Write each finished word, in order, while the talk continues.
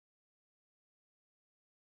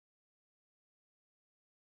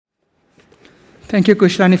Thank you,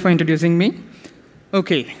 Kushlani, for introducing me.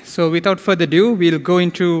 OK, so without further ado, we'll go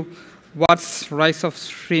into what rise of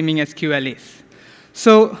streaming SQL is.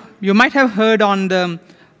 So you might have heard on the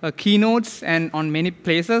keynotes and on many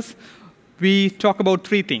places, we talk about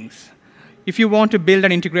three things. If you want to build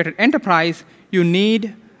an integrated enterprise, you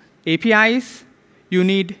need APIs, you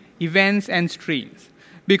need events and streams.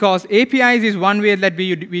 Because APIs is one way that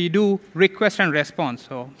we do request and response.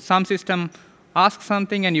 So some system asks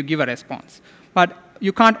something and you give a response. But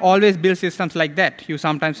you can't always build systems like that. You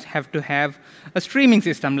sometimes have to have a streaming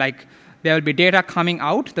system, like there will be data coming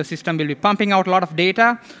out. The system will be pumping out a lot of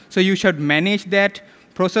data. So you should manage that,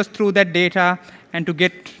 process through that data, and to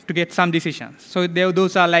get some decisions. So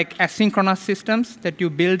those are like asynchronous systems that you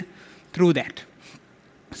build through that.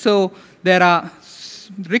 So there are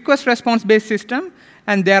request-response-based systems,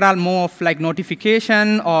 and there are more of like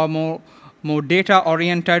notification or more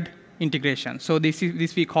data-oriented integration. So this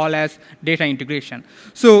we call as data integration.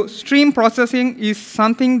 So stream processing is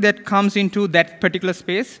something that comes into that particular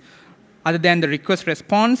space, other than the request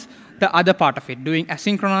response, the other part of it, doing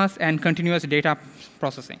asynchronous and continuous data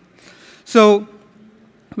processing. So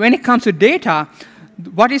when it comes to data,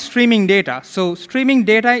 what is streaming data? So streaming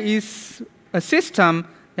data is a system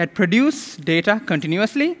that produces data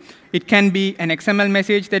continuously. It can be an XML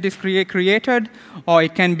message that is created, or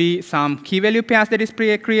it can be some key value pairs that is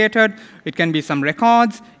created. It can be some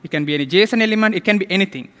records. It can be any JSON element. It can be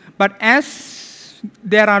anything. But as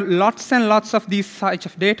there are lots and lots of these such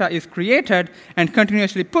of data is created and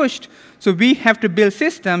continuously pushed, so we have to build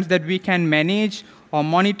systems that we can manage or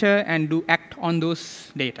monitor and act on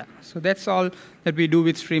those data. So that's all that we do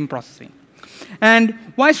with stream processing. And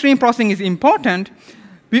why stream processing is important?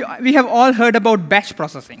 We have all heard about batch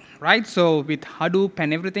processing, right? So with Hadoop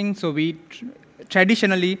and everything, so we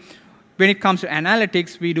traditionally, when it comes to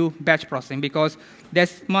analytics, we do batch processing because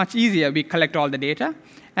that's much easier. We collect all the data,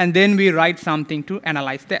 and then we write something to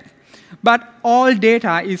analyze that. But all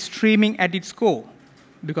data is streaming at its core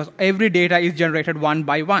because every data is generated one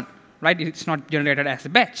by one, right? It's not generated as a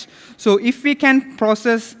batch. So if we can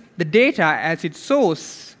process the data as its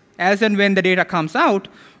source, as and when the data comes out,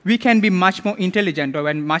 we can be much more intelligent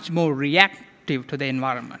or much more reactive to the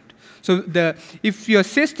environment. So if your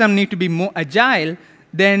system needs to be more agile,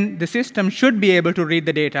 then the system should be able to read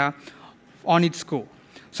the data on its core.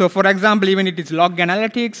 So for example, even if it's log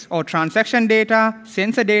analytics or transaction data,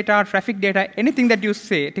 sensor data, traffic data, anything that you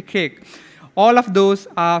take, all of those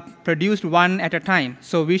are produced one at a time.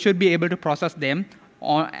 So we should be able to process them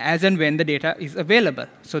as and when the data is available.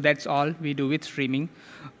 So that's all we do with stream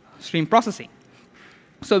processing.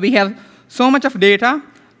 So we have so much of data,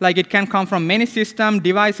 like it can come from many systems,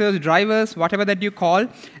 devices, drivers, whatever that you call.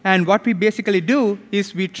 And what we basically do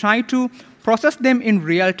is we try to process them in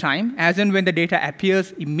real time, as and when the data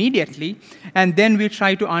appears immediately. And then we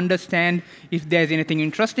try to understand if there's anything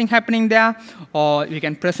interesting happening there, or we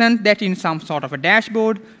can present that in some sort of a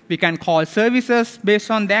dashboard. We can call services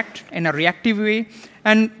based on that in a reactive way.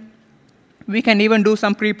 And we can even do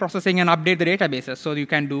some pre-processing and update the databases. So you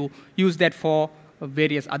can use that for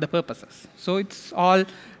various other purposes. So it's all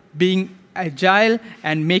being agile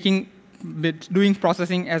and doing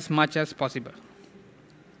processing as much as possible.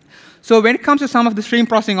 So when it comes to some of the stream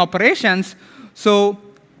processing operations, so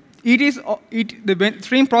the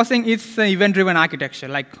stream processing is an event-driven architecture.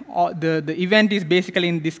 Like the event is basically,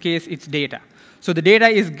 in this case, it's data. So the data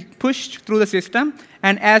is pushed through the system,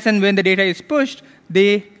 and as and when the data is pushed,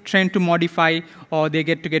 they tend to modify or they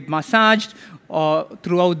get massaged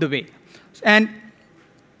throughout the way. And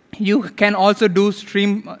you can also do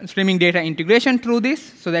streaming data integration through this.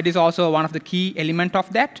 So that is also one of the key elements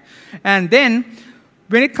of that. And then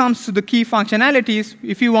when it comes to the key functionalities,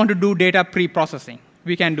 if you want to do data pre-processing,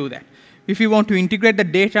 we can do that. If you want to integrate the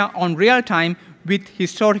data on real time with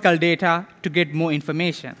historical data to get more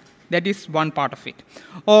information, that is one part of it.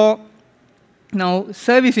 Or now,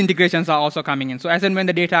 service integrations are also coming in. So as and when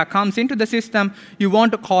the data comes into the system, you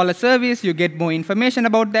want to call a service, you get more information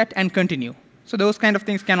about that, and continue. So those kind of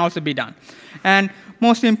things can also be done. And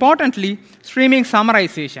most importantly, streaming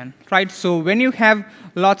summarization, right? So when you have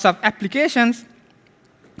lots of applications,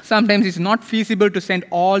 sometimes it's not feasible to send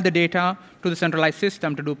all the data to the centralized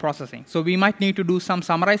system to do processing. So we might need to do some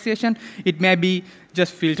summarization. It may be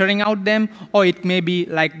just filtering out them, or it may be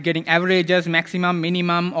like getting averages, maximum,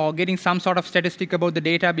 minimum, or getting some sort of statistic about the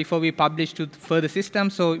data before we publish to further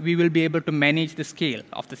systems, so we will be able to manage the scale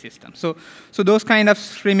of the system. So those kind of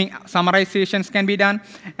streaming summarizations can be done.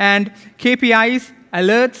 And KPIs,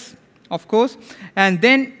 alerts, of course, and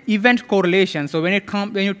then event correlation. So when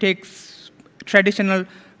you take traditional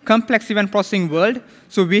complex event processing world,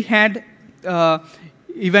 so we had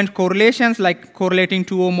event correlations, like correlating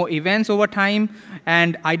 2 or more events over time,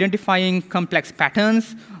 and identifying complex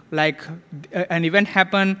patterns, like an event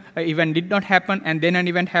happened, an event did not happen, and then an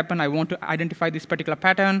event happened. I want to identify this particular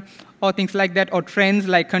pattern, or things like that, or trends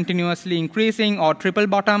like continuously increasing or triple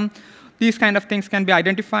bottom. These kind of things can be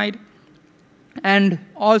identified. And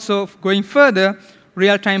also, going further,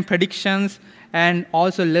 real-time predictions, and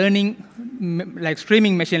also learning, like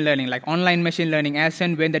streaming machine learning, like online machine learning. As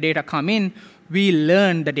and when the data come in, we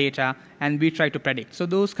learn the data and we try to predict. So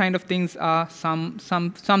those kind of things are some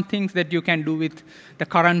things that you can do with the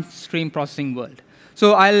current stream processing world.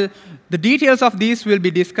 So the details of these will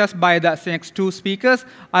be discussed by the next 2 speakers.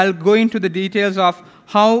 I'll go into the details of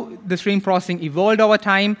how the stream processing evolved over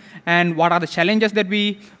time and what are the challenges that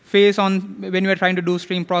we face when we're trying to do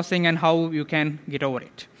stream processing and how you can get over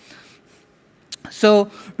it. So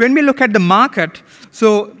when we look at the market,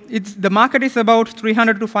 so the market is about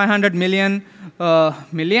 300 to 500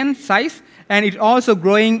 million size, and it's also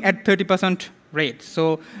growing at 30% rate.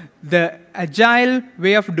 So the agile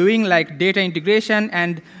way of doing, like data integration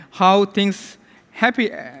and how things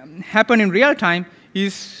happen in real time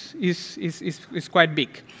is quite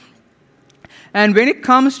big. And when it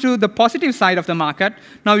comes to the positive side of the market,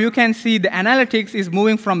 now you can see the analytics is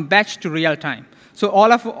moving from batch to real time. So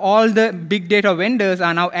all the big data vendors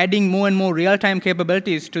are now adding more and more real-time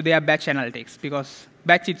capabilities to their batch analytics, because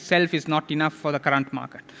batch itself is not enough for the current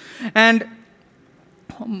market. And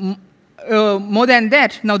more than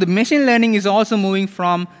that, now the machine learning is also moving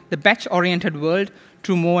from the batch-oriented world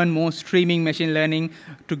to more and more streaming machine learning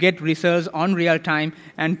to get results on real time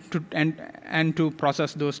and to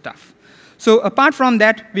process those stuff. So apart from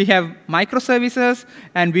that, we have microservices,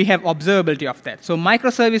 and we have observability of that. So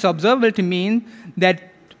microservice observability means that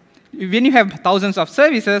when you have thousands of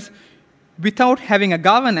services, without having a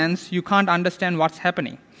governance, you can't understand what's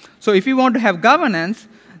happening. So if you want to have governance,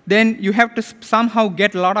 then you have to somehow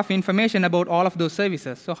get a lot of information about all of those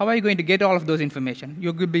services. So how are you going to get all of those information?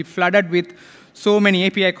 You could be flooded with so many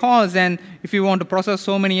API calls, and if you want to process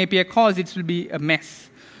so many API calls, it will be a mess.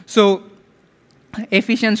 So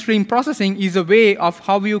efficient stream processing is a way of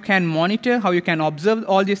how you can monitor, how you can observe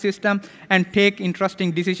all the system, and take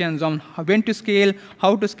interesting decisions on when to scale,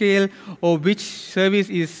 how to scale, or which service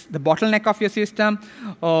is the bottleneck of your system.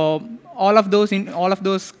 All of those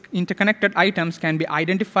interconnected items can be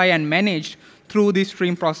identified and managed through the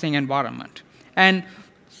stream processing environment. And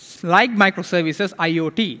like microservices,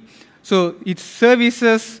 IoT. So its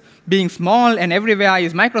services being small and everywhere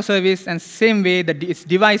is microservice, and same way its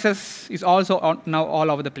devices is also now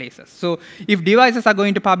all over the places. So if devices are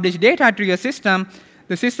going to publish data to your system,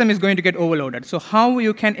 the system is going to get overloaded. So how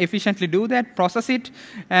you can efficiently do that, process it,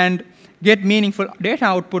 and get meaningful data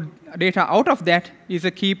out of that is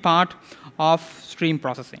a key part of stream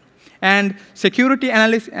processing. And security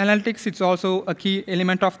analytics is also a key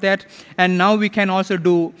element of that. And now we can also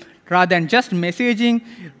do, rather than just messaging,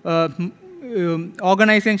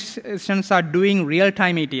 organizations are doing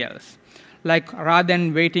real-time ETLs. Like, rather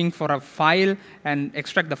than waiting for a file and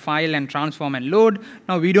extract the file and transform and load,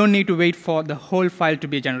 now we don't need to wait for the whole file to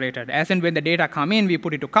be generated. As and when the data come in, we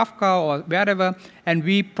put it to Kafka or wherever, and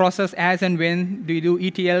we process as and when we do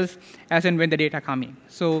ETLs, as and when the data come in.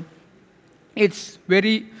 So it's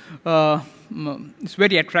very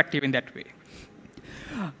attractive in that way.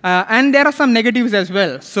 And there are some negatives as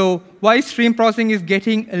well. So why stream processing is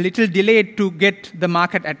getting a little delayed to get the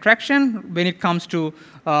market attraction when it comes to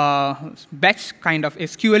batch kind of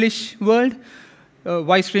SQL-ish world.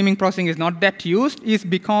 Why streaming processing is not that used is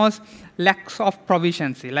because lacks of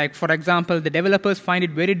proficiency. Like, for example, the developers find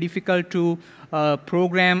it very difficult to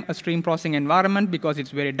program a stream processing environment because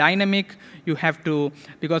it's very dynamic. You have to,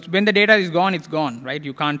 because when the data is gone, it's gone, right?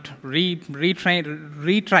 You can't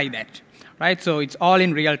retry that. Right? So it's all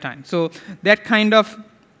in real time. So that kind of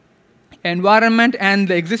environment and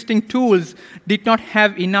the existing tools did not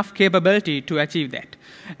have enough capability to achieve that.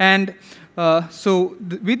 And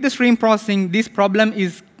with the stream processing, this problem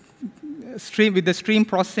is with streaming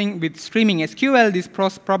SQL, this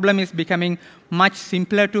problem is becoming much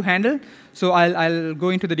simpler to handle. So I'll go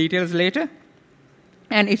into the details later.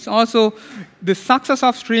 And it's also the success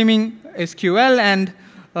of streaming SQL and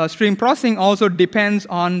stream processing also depends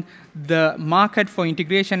on the market for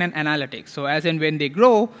integration and analytics. So as and when they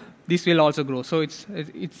grow, this will also grow. So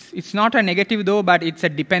it's not a negative though, but it's a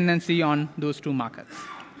dependency on those two markets.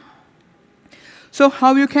 So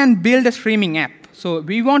how you can build a streaming app? So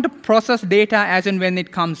we want to process data as and when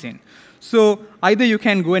it comes in. So either you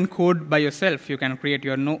can go and code by yourself. You can create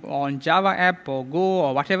your own Java app or Go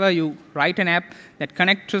or whatever. You write an app that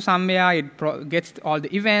connects to somewhere. It gets all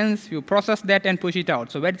the events. You process that and push it out.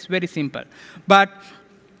 So that's very simple. But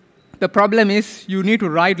The problem is you need to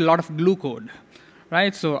write a lot of glue code,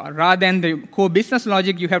 right? So rather than the core business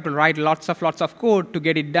logic, you have to write lots of code to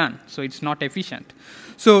get it done. So it's not efficient.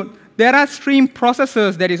 So there are stream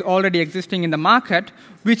processors that is already existing in the market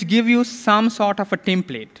which give you some sort of a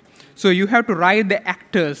template. So you have to write the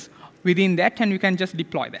actors within that, and you can just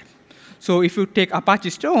deploy that. So if you take Apache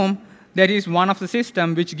Storm, that is one of the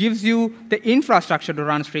systems which gives you the infrastructure to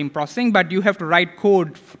run stream processing, but you have to write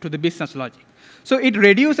code to the business logic. So it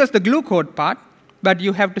reduces the glue code part, but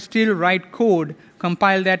you have to still write code,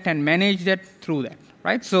 compile that, and manage that through that,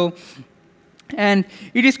 right? So, and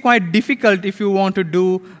it is quite difficult if you want to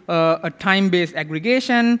do a time-based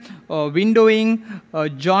aggregation, or windowing,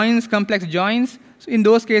 joins, complex joins. So in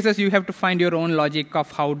those cases, you have to find your own logic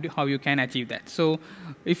of how you can achieve that. So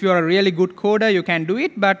if you're a really good coder, you can do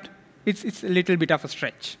it, but it's a little bit of a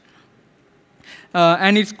stretch.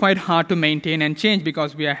 And it's quite hard to maintain and change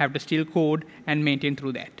because we have to still code and maintain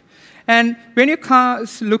through that. And when you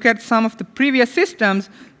look at some of the previous systems,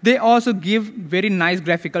 they also give very nice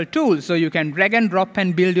graphical tools. So you can drag and drop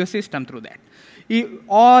and build your system through that.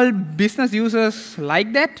 All business users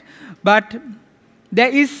like that, but there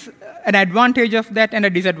is an advantage of that and a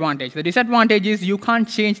disadvantage. The disadvantage is you can't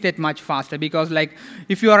change that much faster because, like,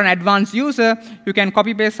 if you are an advanced user, you can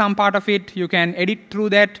copy-paste some part of it, you can edit through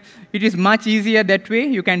that. It is much easier that way.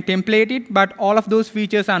 You can template it, but all of those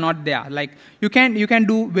features are not there. Like, you can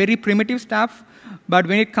do very primitive stuff, but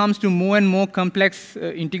when it comes to more and more complex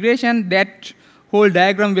integration, that whole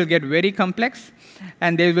diagram will get very complex,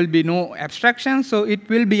 and there will be no abstraction, so it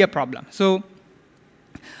will be a problem. So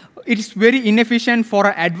it's very inefficient for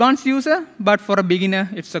an advanced user, but for a beginner,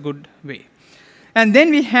 it's a good way. And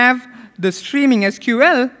then we have the streaming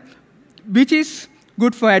SQL, which is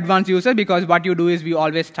good for advanced user because what you do is we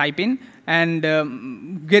always type in and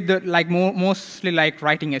get the mostly like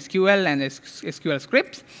writing SQL and SQL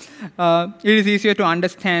scripts. It is easier to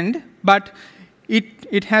understand, but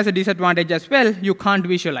it has a disadvantage as well. You can't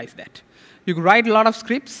visualize that. You write a lot of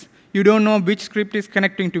scripts. You don't know which script is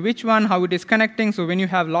connecting to which one, how it is connecting. So when you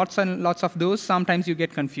have lots and lots of those, sometimes you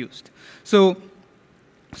get confused. So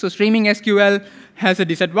streaming SQL has a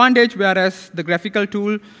disadvantage, whereas the graphical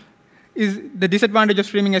tool is the disadvantage of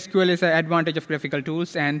streaming SQL is an advantage of graphical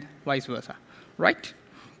tools and vice versa, right?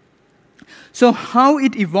 So how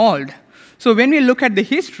it evolved. So when we look at the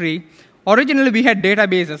history, originally we had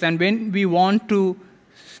databases, and when we want to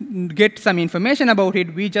get some information about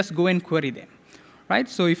it, we just go and query them. Right?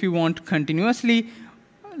 So if you want continuously,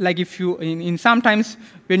 like if you, in sometimes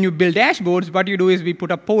when you build dashboards, what you do is we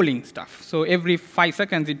put up polling stuff. So every 5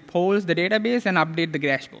 seconds, it polls the database and update the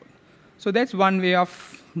dashboard. So that's one way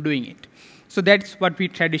of doing it. So that's what we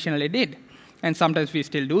traditionally did. And sometimes we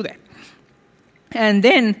still do that. And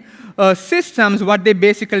then systems, what they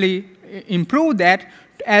basically improve that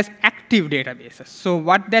as active databases. So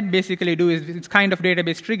what that basically do is it's kind of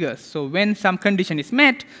database triggers. So when some condition is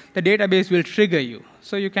met, the database will trigger you.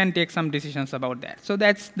 So you can take some decisions about that. So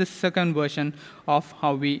that's the second version of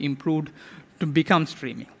how we improved to become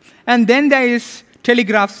streaming. And then there is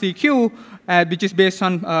Telegraph CQ, which is based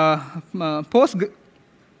on Postgres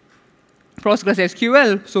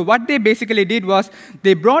SQL. So what they basically did was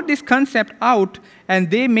they brought this concept out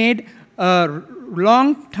and they made a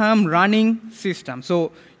long-term running system.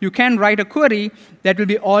 So you can write a query that will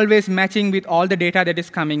be always matching with all the data that is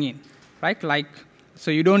coming in, right?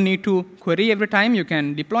 So you don't need to query every time. You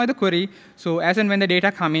can deploy the query. So as and when the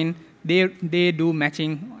data come in, they do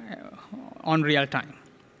matching on real time.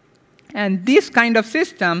 And this kind of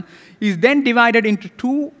system is then divided into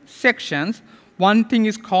two sections. One thing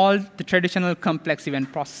is called the traditional complex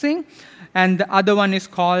event processing, and the other one is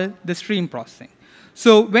called the stream processing.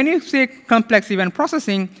 So when you say complex event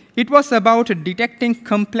processing, it was about detecting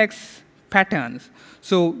complex patterns.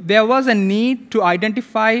 So there was a need to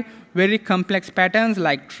identify very complex patterns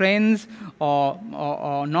like trends or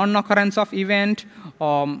non-occurrence of event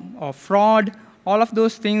or fraud. All of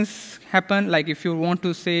those things happen, like if you want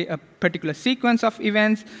to say a particular sequence of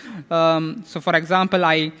events. So for example,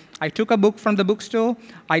 I took a book from the bookstore,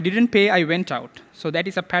 I didn't pay, I went out. So that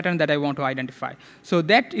is a pattern that I want to identify. So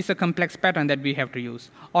that is a complex pattern that we have to use.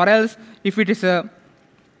 Or else, if it is a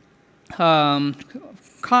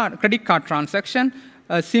credit card transaction,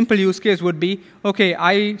 a simple use case would be, okay,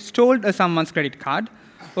 I stole someone's credit card.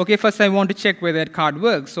 Okay, first I want to check whether that card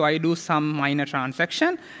works. So I do some minor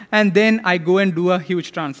transaction, and then I go and do a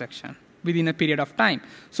huge transaction within a period of time.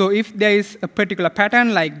 So if there is a particular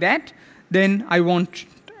pattern like that, then I want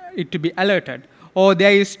it to be alerted. Or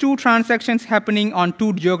there is two transactions happening on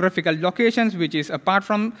two geographical locations, which is apart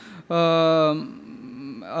from,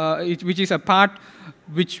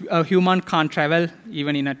 which a human can't travel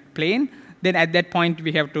even in a plane, then at that point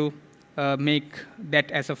we have to make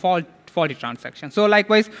that as a faulty transaction. So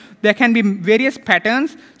likewise, there can be various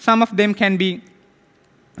patterns. Some of them can be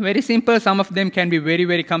very simple. Some of them can be very,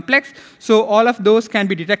 very complex. So all of those can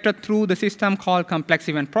be detected through the system called complex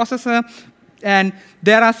event processor. And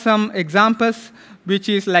there are some examples, which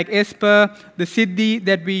is like ESPER, the SIDDI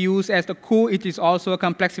that we use as the core. It is also a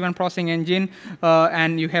complex event processing engine.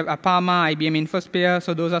 And you have APAMA, IBM InfoSphere.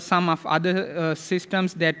 So those are some of other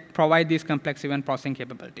systems that provide these complex event processing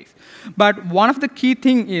capabilities. But one of the key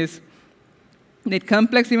things is that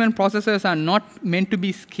complex event processors are not meant to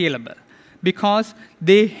be scalable, because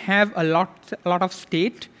they have a lot of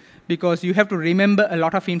state, because you have to remember a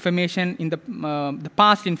lot of information in the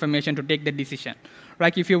past information to take the decision.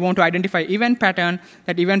 Like if you want to identify event pattern,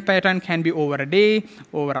 that event pattern can be over a day,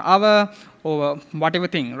 over an hour, over whatever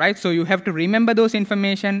thing, right? So you have to remember those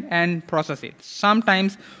information and process it.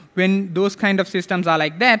 Sometimes when those kind of systems are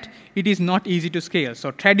like that, it is not easy to scale. So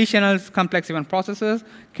traditional complex event processors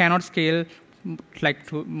cannot scale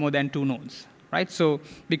like more than 2 nodes. Right? So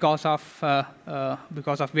because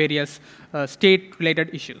of various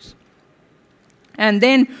state-related issues. And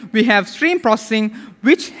then we have stream processing,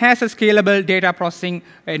 which has a scalable data processing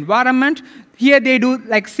environment. Here they do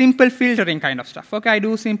like simple filtering kind of stuff. Okay, I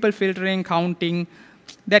do simple filtering, counting,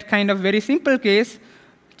 that kind of very simple case,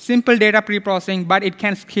 simple data pre-processing, but it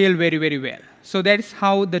can scale very, very well. So that is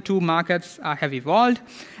how the two markets have evolved.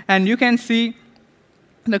 And you can see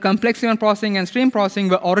the complex event processing and stream processing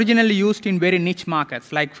were originally used in very niche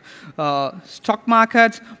markets, like stock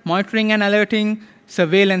markets, monitoring and alerting,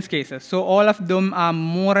 surveillance cases. So all of them are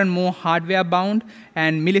more and more hardware-bound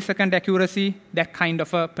and millisecond accuracy, that kind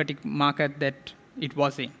of a particular market that it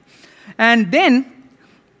was in. And then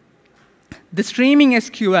the streaming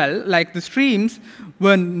SQL, like the streams,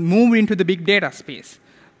 were moved into the big data space.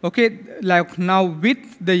 Okay, like now with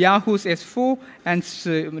the Yahoo's S4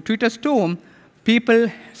 and Twitter Storm, people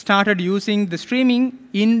started using the streaming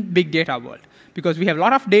in big data world, because we have a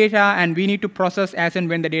lot of data and we need to process as and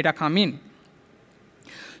when the data come in.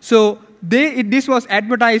 So this was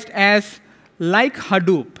advertised as like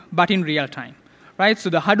Hadoop, but in real time. Right? So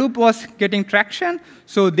the Hadoop was getting traction,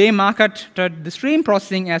 so they marketed the stream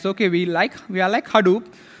processing as, okay, we are like Hadoop,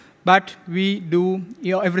 but we do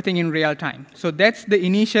everything in real time. So that's the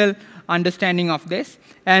initial understanding of this.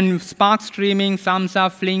 And Spark streaming,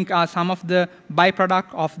 SumSub, Flink are some of the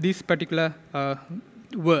byproduct of this particular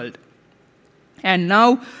world. And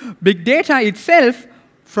now big data itself,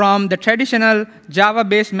 from the traditional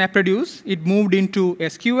Java-based MapReduce, it moved into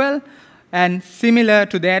SQL. And similar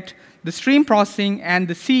to that, the stream processing and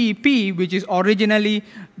the CEP, which is originally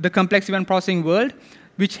the complex event processing world,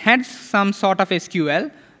 which had some sort of SQL,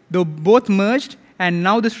 though both merged. And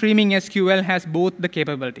now the streaming SQL has both the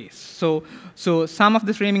capabilities. So some of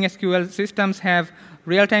the streaming SQL systems have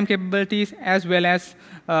real-time capabilities as well as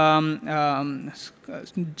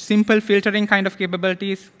simple filtering kind of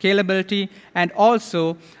capabilities, scalability, and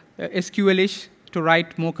also SQL-ish to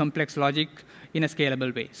write more complex logic in a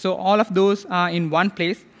scalable way. So all of those are in one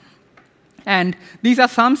place. And these are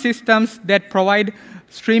some systems that provide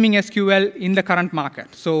streaming SQL in the current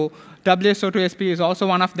market. So WSO2SP is also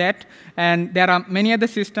one of that. And there are many other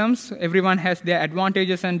systems. Everyone has their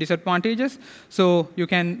advantages and disadvantages. So you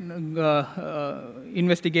can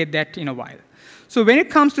investigate that in a while. So when it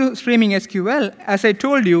comes to streaming SQL, as I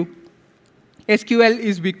told you, SQL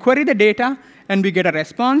is we query the data and we get a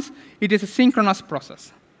response. It is a synchronous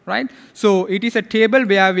process, right? So it is a table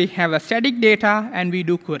where we have a static data and we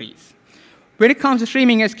do queries. When it comes to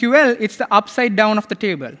streaming SQL, it's the upside down of the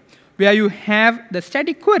table, where you have the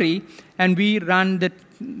static query and we run the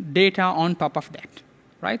data on top of that,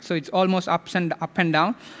 right? So it's almost up and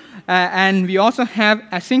down. And we also have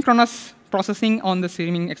asynchronous processing on the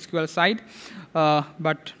streaming SQL side,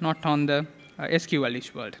 but not on the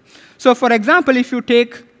SQL-ish world. So for example, if you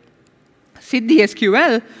take SIDDI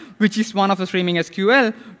SQL, which is one of the streaming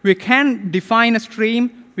SQL, we can define a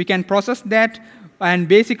stream, we can process that, and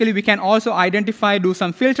basically we can also identify, do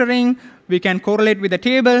some filtering, we can correlate with the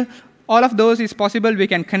table. All of those is possible. We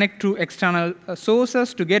can connect to external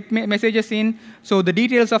sources to get messages in. So the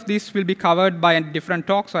details of this will be covered by a different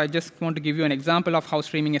talk. So I just want to give you an example of how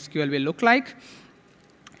streaming SQL will look like.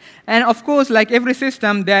 And of course, like every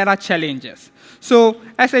system, there are challenges. So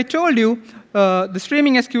as I told you, the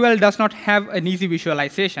streaming SQL does not have an easy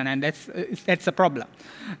visualization, and that's a problem.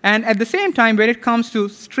 And at the same time, when it comes to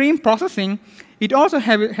stream processing, it also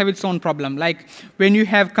have its own problem. Like when you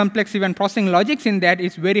have complex event processing logics in that,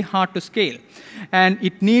 it's very hard to scale. And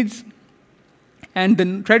it needs, and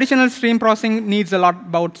the traditional stream processing needs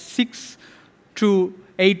about 6 to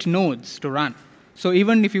 8 nodes to run. So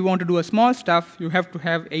even if you want to do a small stuff, you have to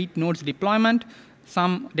have 8 nodes deployment.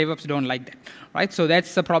 Some DevOps don't like that, right? So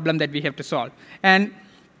that's the problem that we have to solve. And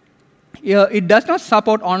it does not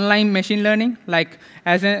support online machine learning. Like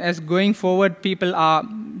as going forward, people are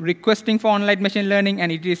requesting for online machine learning,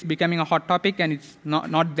 and it is becoming a hot topic, and it's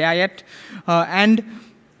not there yet. And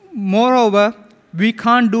moreover, we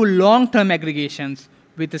can't do long-term aggregations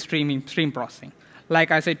with the stream processing.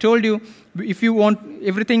 Like as I told you, if you want,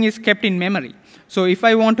 everything is kept in memory. So if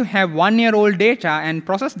I want to have 1-year-old data and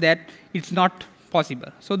process that, it's not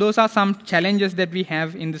possible. So those are some challenges that we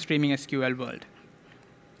have in the streaming SQL world.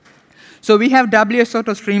 So we have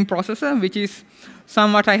WSO2 stream processor, which is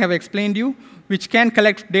somewhat I have explained you, which can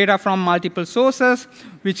collect data from multiple sources,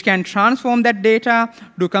 which can transform that data,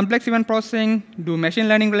 do complex event processing, do machine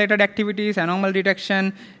learning related activities, anomaly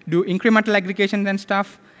detection, do incremental aggregations and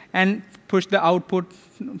stuff, and push the output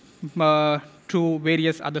to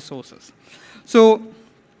various other sources. So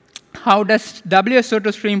how does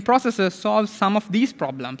WSO2 stream processor solve some of these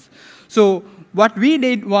problems? So what we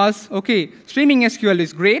did was, OK, streaming SQL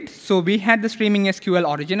is great. So we had the streaming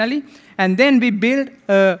SQL originally. And then we built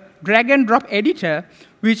a drag-and-drop editor,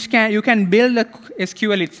 which you can build the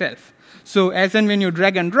SQL itself. So as in when you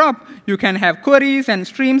drag and drop, you can have queries and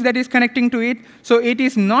streams that is connecting to it. So it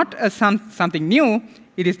is not something new.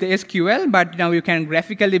 It is the SQL, but now you can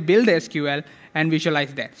graphically build the SQL and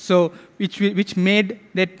visualize that. So which made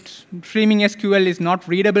that streaming SQL is not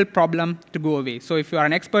readable problem to go away. So if you are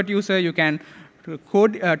an expert user, you can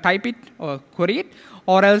type it or query it,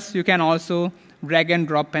 or else you can also drag and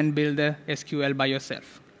drop and build the SQL by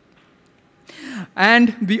yourself.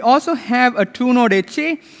 And we also have a 2-node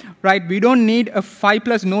HA, right? We don't need a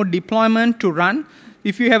 5+ node deployment to run.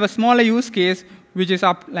 If you have a smaller use case, which is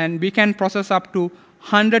up, and we can process up to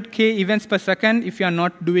 100K events per second if you are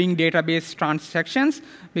not doing database transactions,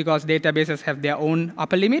 because databases have their own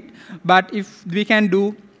upper limit. But if we can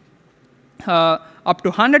do up to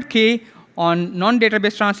 100K on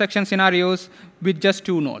non-database transaction scenarios with just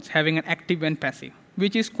 2 nodes, having an active and passive,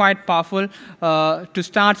 which is quite powerful to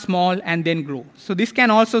start small and then grow. So this can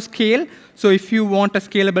also scale. So if you want a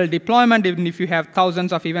scalable deployment, even if you have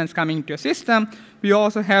thousands of events coming to your system, we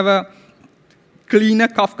also have a cleaner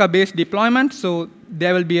Kafka-based deployment. So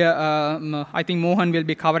there will be I think Mohan will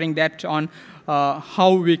be covering that on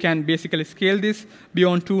how we can basically scale this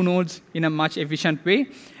beyond 2 nodes in a much efficient way.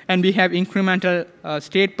 And we have incremental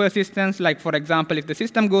state persistence. Like, for example, if the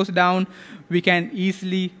system goes down, we can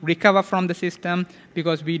easily recover from the system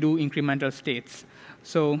because we do incremental states.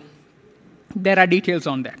 So there are details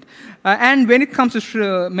on that. And when it comes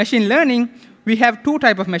to machine learning, we have 2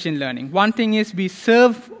 types of machine learning. One thing is we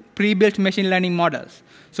serve pre-built machine learning models.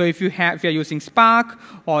 So if you're using Spark,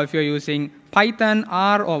 or if you're using Python,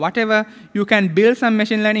 R, or whatever, you can build some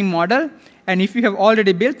machine learning model. And if you have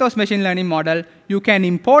already built those machine learning model, you can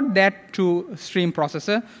import that to stream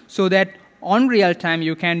processor so that on real time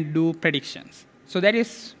you can do predictions. So that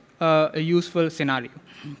is a useful scenario.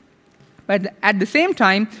 But at the same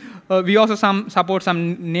time, we also support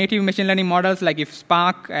some native machine learning models, like if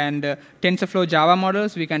Spark and TensorFlow Java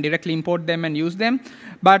models, we can directly import them and use them.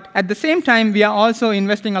 But at the same time, we are also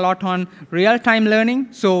investing a lot on real-time learning.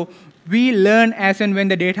 So we learn as and when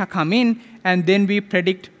the data come in, and then we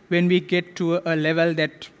predict when we get to a level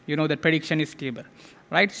that the prediction is stable,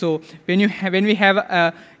 right? So when we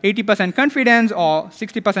have 80% confidence or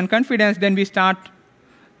 60% confidence, then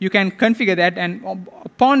you can configure that, and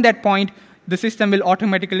upon that point, the system will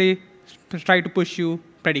automatically try to push you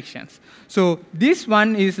predictions. So this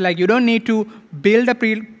one is like you don't need to build a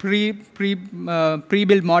pre-built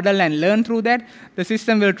model and learn through that. The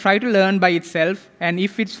system will try to learn by itself, and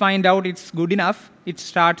if it's find out it's good enough, it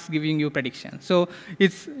starts giving you predictions. So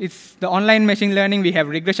it's the online machine learning. We have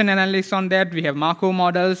regression analysis on that. We have Markov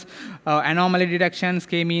models, anomaly detections,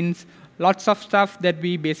 k-means, lots of stuff that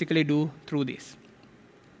we basically do through this.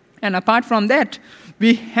 And apart from that,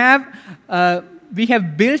 we have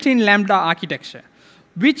built-in Lambda architecture,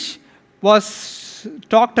 which was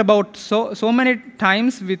talked about so many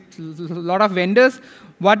times with a lot of vendors.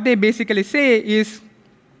 What they basically say is,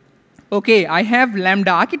 OK, I have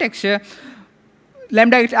Lambda architecture.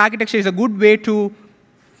 Lambda architecture is a good way to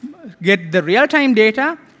get the real-time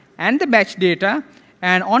data and the batch data,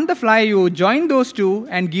 and on the fly, you join those two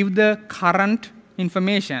and give the current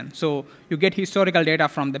information. So you get historical data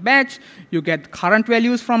from the batch, you get current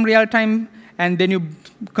values from real-time, and then you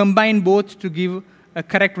combine both to give a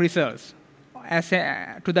correct results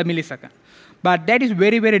to the millisecond. But that is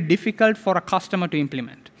very, very difficult for a customer to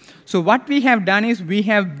implement. So what we have done is we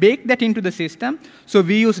have baked that into the system. So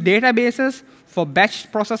we use databases for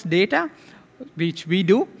batch process data. which we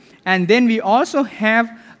do. And then we also have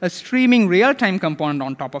a streaming real-time component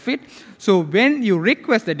on top of it. So when you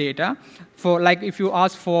request the data, for like if you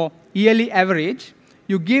ask for yearly average,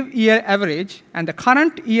 you give year average, and the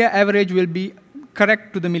current year average will be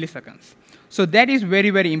correct to the milliseconds. So that is very,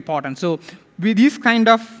 very important. So with this kind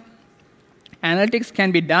of analytics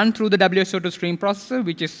can be done through the WSO2 stream processor,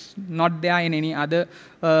 which is not there in any other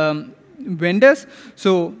vendors.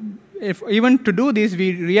 So even to do this,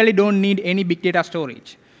 we really don't need any big data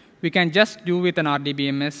storage. We can just do with an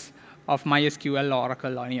RDBMS of MySQL or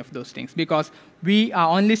Oracle or any of those things, because we are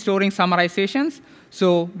only storing summarizations.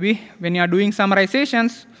 So when you are doing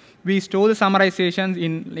summarizations, we store the summarizations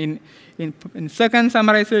in second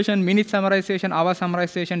summarization, minute summarization, hour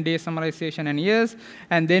summarization, day summarization, and years.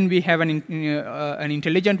 And then we have an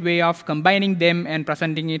intelligent way of combining them and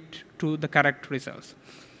presenting it to the correct results.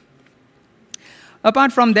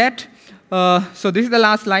 Apart from that, so this is the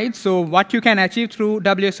last slide. So what you can achieve through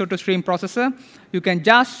WSO2 stream processor, you can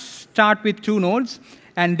just start with 2 nodes,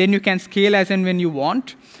 and then you can scale as and when you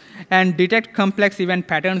want, and detect complex event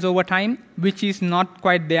patterns over time, which is not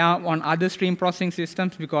quite there on other stream processing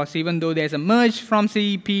systems, because even though there's a merge from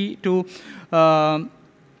CEP to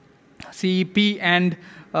CEP and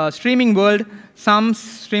streaming world, some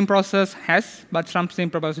stream processors has, but some stream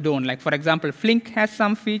processors don't. Like, for example, Flink has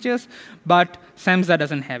some features, but SAMSA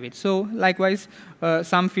doesn't have it. So likewise,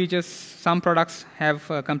 some features, some products have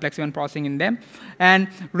complex event processing in them. And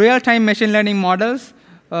real-time machine learning models,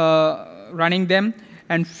 running them,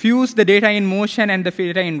 and fuse the data in motion and the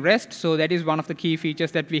data in rest. So that is one of the key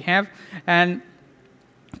features that we have. And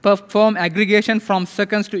perform aggregation from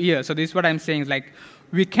seconds to years. So this is what I'm saying, is like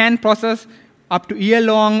we can process up to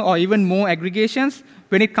year-long or even more aggregations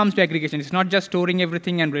when it comes to aggregation. It's not just storing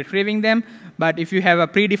everything and retrieving them, but if you have a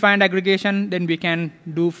predefined aggregation, then we can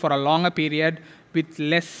do for a longer period with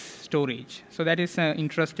less storage. So that is an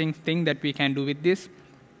interesting thing that we can do with this.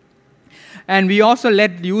 And we also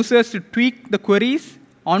let users to tweak the queries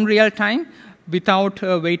on real time without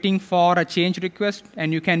waiting for a change request,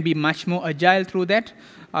 and you can be much more agile through that.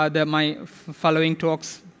 My following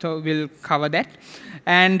talks will cover that.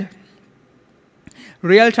 And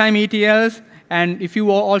real-time ETLs, and if you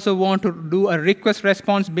also want to do a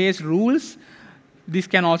request-response-based rules, this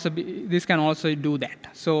can also do that.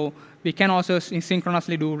 So we can also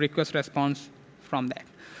synchronously do request-response from that.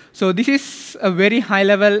 So this is a very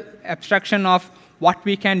high-level abstraction of what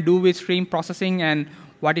we can do with stream processing and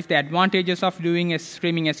what is the advantages of doing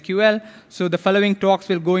streaming SQL. So the following talks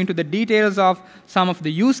will go into the details of some of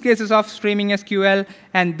the use cases of streaming SQL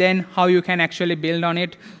and then how you can actually build on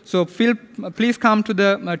it. So please come to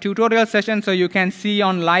the tutorial session so you can see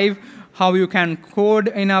on live how you can code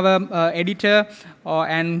in our editor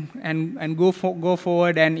and go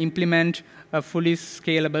forward and implement a fully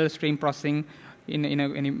scalable stream processing in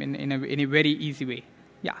a very easy way.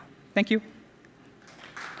 Yeah, thank you.